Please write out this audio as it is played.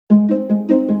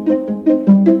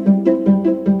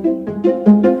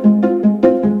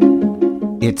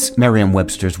It's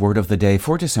Merriam-Webster's Word of the Day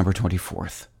for December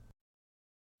 24th.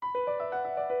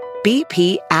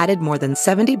 BP added more than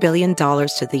 $70 billion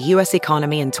to the U.S.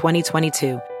 economy in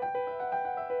 2022.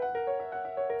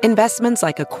 Investments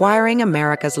like acquiring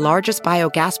America's largest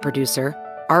biogas producer,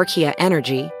 Archaea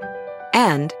Energy,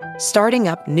 and starting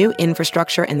up new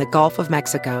infrastructure in the Gulf of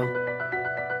Mexico.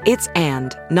 It's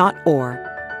and, not or.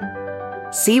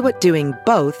 See what doing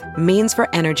both means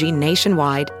for energy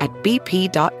nationwide at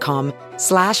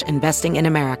bp.com/investing in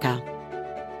America.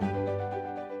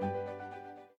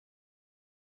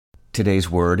 Today's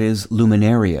word is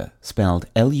luminaria, spelled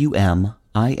Luminaria.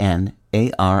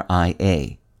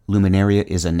 Luminaria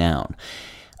is a noun.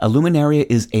 A luminaria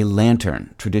is a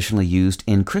lantern traditionally used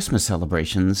in Christmas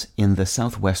celebrations in the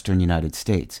southwestern United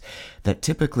States that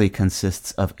typically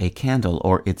consists of a candle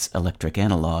or its electric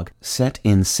analog set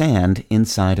in sand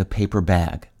inside a paper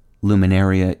bag.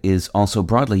 Luminaria is also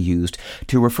broadly used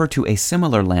to refer to a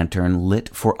similar lantern lit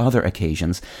for other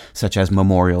occasions, such as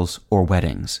memorials or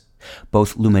weddings.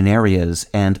 Both luminarias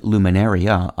and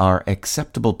luminaria are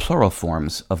acceptable plural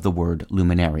forms of the word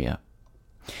luminaria.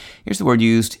 Here's the word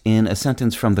used in a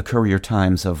sentence from the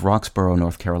Courier-Times of Roxborough,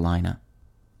 North Carolina.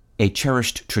 A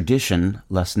cherished tradition,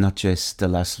 Las Noches de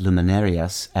las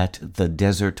Luminarias at the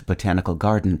Desert Botanical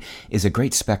Garden, is a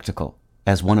great spectacle.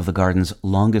 As one of the garden's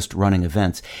longest-running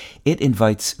events, it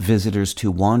invites visitors to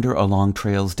wander along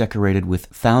trails decorated with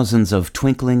thousands of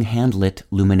twinkling hand-lit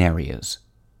luminarias.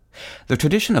 The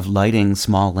tradition of lighting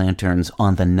small lanterns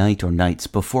on the night or nights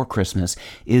before Christmas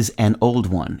is an old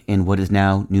one in what is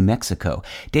now New Mexico,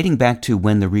 dating back to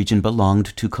when the region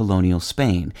belonged to colonial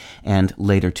Spain and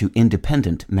later to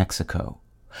independent Mexico.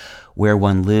 Where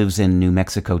one lives in New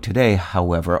Mexico today,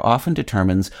 however, often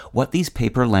determines what these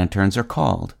paper lanterns are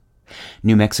called.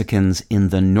 New Mexicans in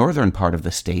the northern part of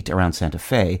the state around Santa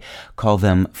Fe call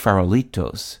them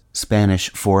farolitos, Spanish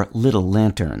for little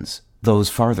lanterns.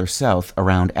 Those farther south,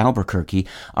 around Albuquerque,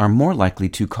 are more likely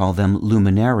to call them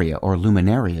luminaria or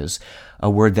luminarias, a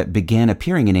word that began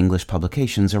appearing in English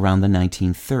publications around the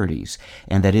 1930s,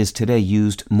 and that is today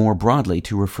used more broadly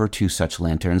to refer to such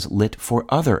lanterns lit for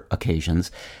other occasions,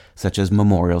 such as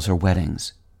memorials or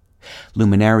weddings.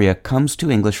 Luminaria comes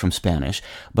to English from Spanish,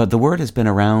 but the word has been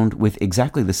around with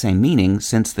exactly the same meaning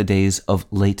since the days of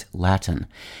late Latin.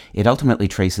 It ultimately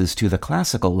traces to the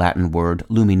classical Latin word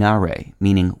luminare,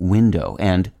 meaning window,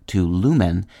 and to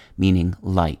lumen, meaning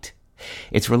light.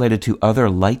 It's related to other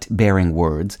light-bearing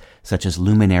words, such as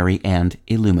luminary and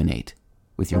illuminate.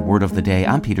 With your Word of the Day,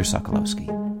 I'm Peter Sokolowski.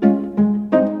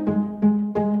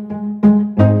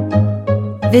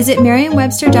 Visit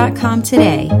Merriam-Webster.com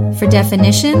today for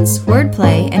definitions,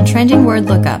 wordplay, and trending word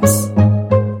lookups.